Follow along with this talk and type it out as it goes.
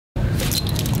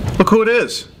who it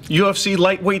is. UFC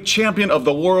lightweight champion of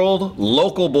the world,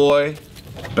 local boy,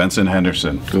 Benson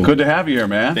Henderson. Cool. Good to have you here,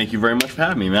 man. Thank you very much for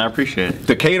having me, man. I appreciate it.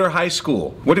 Decatur High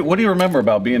School. What do you remember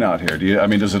about being out here?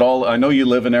 Does it all? I know you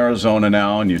live in Arizona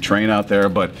now and you train out there,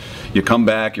 but you come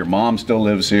back. Your mom still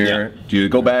lives here. Yeah. Do you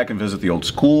go back and visit the old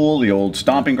school, the old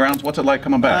stomping grounds? What's it like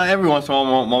coming back? Every once in a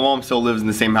while. My mom still lives in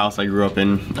the same house I grew up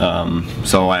in.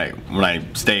 So when I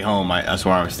stay home, that's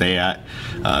where I stay at.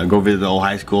 Go visit the old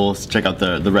high school, check out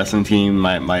the wrestling team.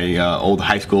 My old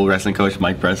high school wrestling coach,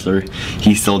 Mike Bressler,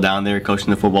 he's still down there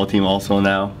coaching the football team also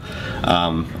now.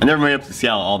 I never made up to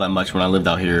Seattle all that much when I lived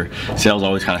out here. Seattle's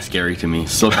always kind of scary to me.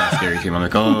 Still kind of scary to me. I'm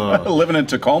like, oh. Living in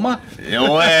Tacoma?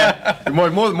 Yeah,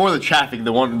 more the traffic,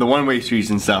 the one-way streets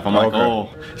and stuff. I'm like, oh,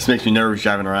 this makes me nervous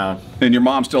driving around. And your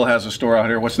mom still has a store out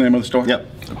here. What's the name of the store?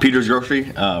 Yep, Peter's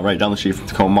Grocery, right down the street from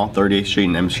Tacoma Mall, 38th Street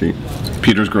and M Street.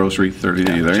 Peter's Grocery, 38th.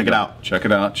 Yeah, there check it out. Check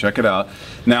it out. Check it out.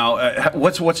 Now,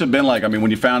 what's it been like? I mean,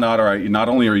 when you found out, all right, not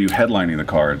only are you headlining the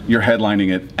card, you're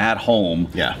headlining it at home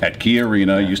at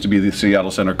KeyArena. It used to be the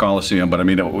Seattle Center Coliseum, but I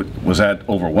mean, was that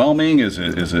overwhelming? Is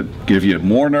it give you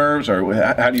more nerves, or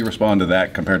how do you respond to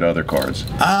that compared to other cards?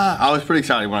 I was pretty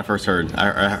excited when I first heard.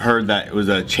 I heard that it was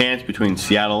a chance between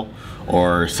Seattle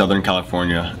or Southern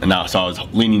California, and so I was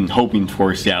hoping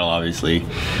for Seattle, obviously.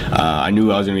 I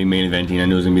knew I was going to be main eventing. I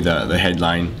knew it was going to be the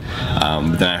headline.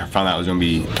 But then I found out it was going to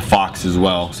be Fox as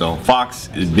well. So Fox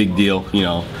is a big deal, you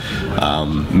know.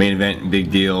 Main event,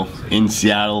 big deal. In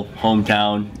Seattle,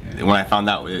 hometown. When I found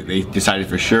out they decided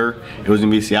for sure it was going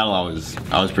to be Seattle,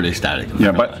 I was pretty ecstatic.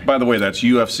 Yeah, by the way, that's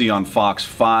UFC on Fox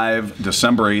 5,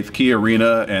 December 8th,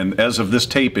 KeyArena, and as of this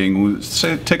taping,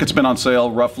 tickets been on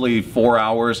sale roughly 4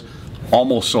 hours.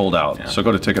 Almost sold out. Yeah. So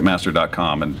go to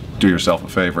Ticketmaster.com and do yourself a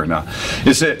favor. Now,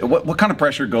 what kind of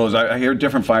pressure goes? I hear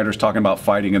different fighters talking about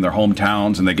fighting in their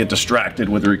hometowns, and they get distracted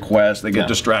with requests. They get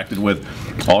distracted with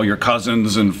all your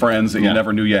cousins and friends that you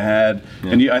never knew you had.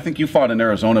 Yeah. And I think you fought in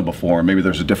Arizona before. Maybe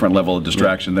there's a different level of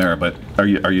distraction there. But are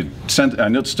you I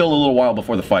know it's still a little while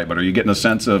before the fight, but are you getting a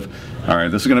sense of, all right,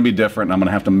 this is going to be different, and I'm going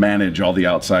to have to manage all the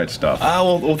outside stuff?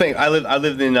 Well, I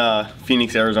lived in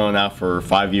Phoenix, Arizona now for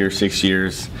 5 years, 6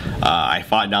 years. I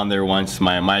fought down there once,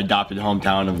 my adopted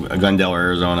hometown of Glendale,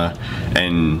 Arizona,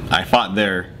 and I fought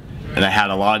there, and I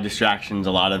had a lot of distractions,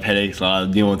 a lot of headaches, a lot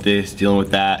of dealing with this, dealing with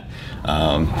that,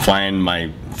 flying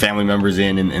my family members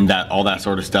in, and all that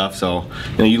sort of stuff. So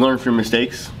you learn from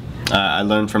mistakes. I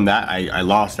learned from that. I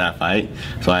lost that fight,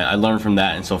 so I learned from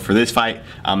that. And so for this fight,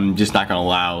 I'm just not going to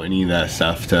allow any of that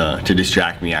stuff to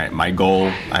distract me. My goal,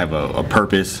 I have a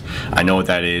purpose. I know what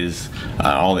that is.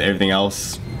 Everything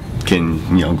else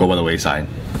can go by the wayside.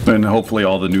 And hopefully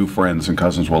all the new friends and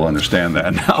cousins will understand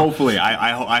that now. Hopefully.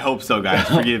 I hope so, guys.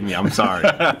 Forgive me. I'm sorry.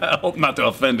 I hope not to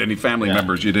offend any family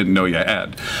members you didn't know you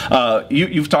had.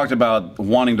 You've talked about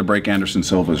wanting to break Anderson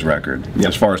Silva's record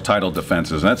as far as title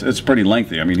defenses. It's pretty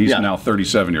lengthy. I mean, he's now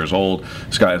 37 years old.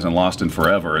 This guy hasn't lost in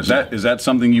forever. Is that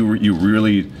something you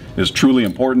really is truly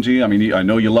important to you? I mean, I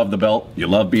know you love the belt. You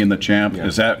love being the champ.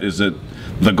 Is it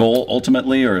the goal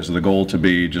ultimately, or is the goal to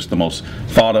be just the most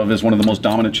thought of as one of the most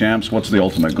dominant champs? What's the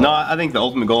ultimate goal? No, I think the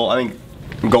ultimate goal, I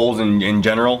think goals in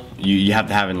general, you have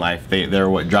to have in life.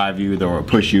 They're what drive you, they're what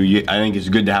push you. I think it's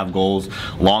good to have goals,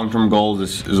 long-term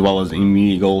goals as well as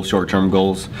immediate goals, short-term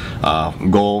goals.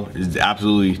 Goal is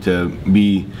absolutely to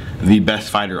be the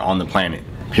best fighter on the planet.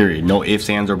 Period. No ifs,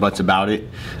 ands, or buts about it.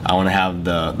 I want to have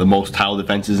the most title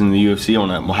defenses in the UFC. I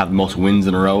want to have the most wins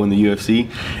in a row in the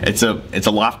UFC. It's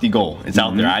a lofty goal. It's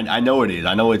out there. I know it is.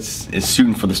 I know it's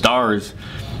shooting for the stars,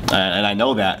 and I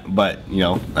know that. But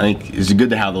I think it's good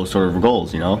to have those sort of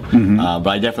goals. But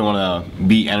I definitely want to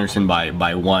beat Anderson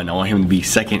by one. I want him to be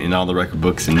second in all the record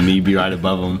books and me be right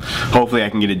above him. Hopefully I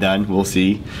can get it done. We'll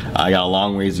see. I got a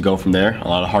long ways to go from there. A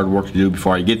lot of hard work to do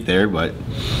before I get there. But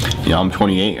I'm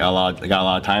 28. I got a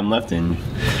lot of time left, and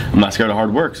I'm not scared of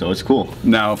hard work. So it's cool.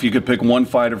 Now, if you could pick one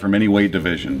fighter from any weight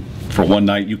division for one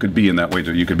night, you could be in that weight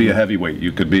division. You could be a heavyweight.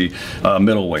 You could be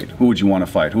middleweight. Who would you want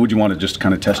to fight? Who would you want to just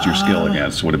kind of test your skill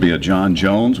against? Would it be a John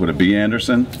Jones? Would it be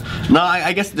Anderson? No,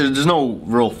 I guess there's no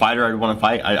real fighter I'd want to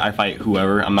fight. I fight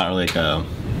whoever. I'm not really like a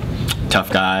tough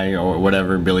guy or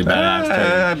whatever, Billy Badass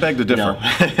type. I beg to differ.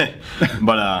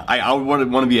 But I would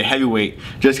want to be a heavyweight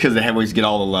just because the heavyweights get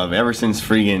all the love. Ever since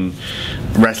freaking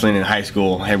wrestling in high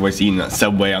school, heavyweights eating a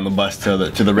Subway on the bus to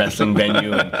the wrestling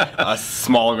venue, and us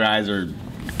small guys are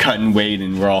cutting weight,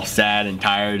 and we're all sad and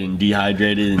tired and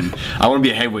dehydrated, and I want to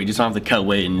be a heavyweight, just don't have to cut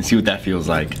weight and see what that feels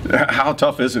like. How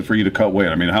tough is it for you to cut weight?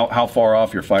 I mean, how far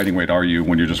off your fighting weight are you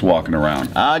when you're just walking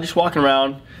around? Just walking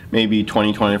around, maybe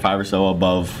 20, 25 or so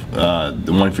above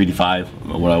the 155,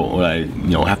 what I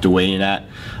have to weigh in at.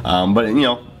 But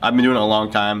I've been doing it a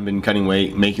long time. Been cutting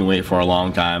weight, making weight for a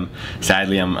long time.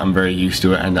 Sadly, I'm very used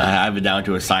to it, and I have it down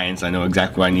to a science. I know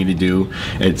exactly what I need to do.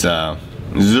 It's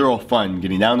zero fun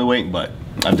getting down the weight, but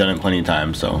I've done it plenty of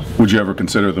times. So, would you ever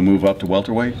consider the move up to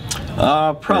welterweight?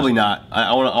 Probably not.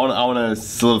 I want to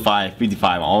solidify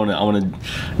 55. I want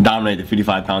to dominate the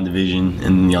 55-pound division,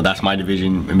 and you know that's my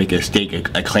division. And make a stake,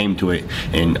 a claim to it,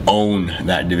 and own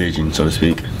that division, so to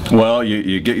speak. Well,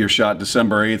 you get your shot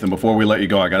December 8th, and before we let you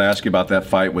go, I got to ask you about that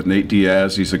fight with Nate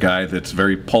Diaz. He's a guy that's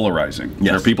very polarizing. Yes.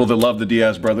 There are people that love the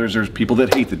Diaz brothers. There's people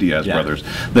that hate the Diaz brothers.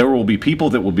 There will be people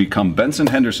that will become Benson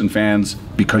Henderson fans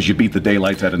because you beat the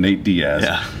daylights out of Nate Diaz.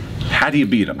 Yeah. How do you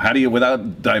beat them? How do you,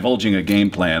 without divulging a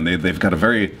game plan? They've got a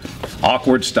very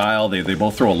awkward style. They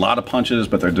both throw a lot of punches,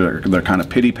 but they're kind of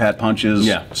pity-pat punches.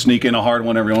 Yeah. Sneak in a hard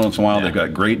one every once in a while. Yeah. They've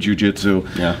got great jiu-jitsu.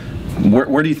 Yeah.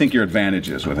 Where do you think your advantage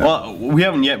is with him? Well, we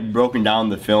haven't yet broken down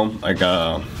the film. Like,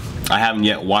 I haven't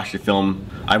yet watched the film.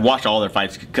 I've watched all their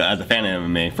fights as a fan of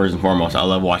MMA, first and foremost. I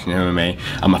love watching MMA.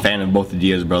 I'm a fan of both the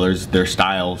Diaz brothers, their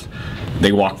styles.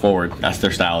 They walk forward. That's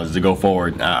their style, is to go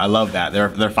forward. I love that.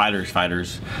 They're fighters.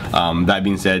 That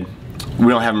being said,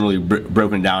 we haven't really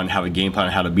broken down how a game plan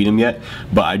on how to beat them yet,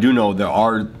 but I do know there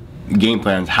are game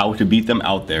plans how to beat them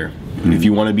out there. If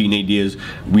you want to beat Nate Diaz,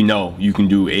 we know you can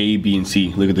do A, B, and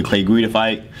C. Look at the Clay Guida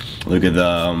fight. Look at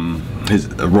the his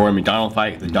Rory McDonald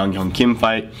fight, the Dong Hyun Kim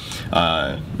fight.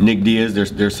 Nick Diaz,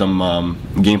 there's some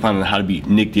game plan on how to beat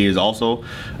Nick Diaz also.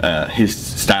 His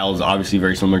style is obviously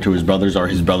very similar to his brothers, or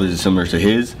his brothers is similar to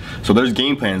his. So there's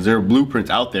game plans, there are blueprints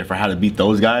out there for how to beat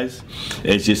those guys.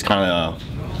 It's just kind of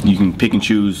you can pick and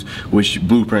choose which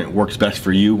blueprint works best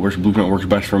for you, which blueprint works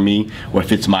best for me, what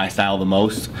fits my style the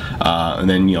most, and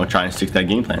then try and stick to that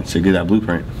game plan, stick to that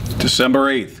blueprint. December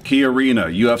 8th,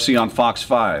 KeyArena, UFC on Fox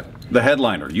 5. The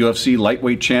headliner, UFC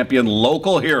lightweight champion,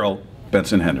 local hero,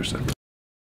 Benson Henderson.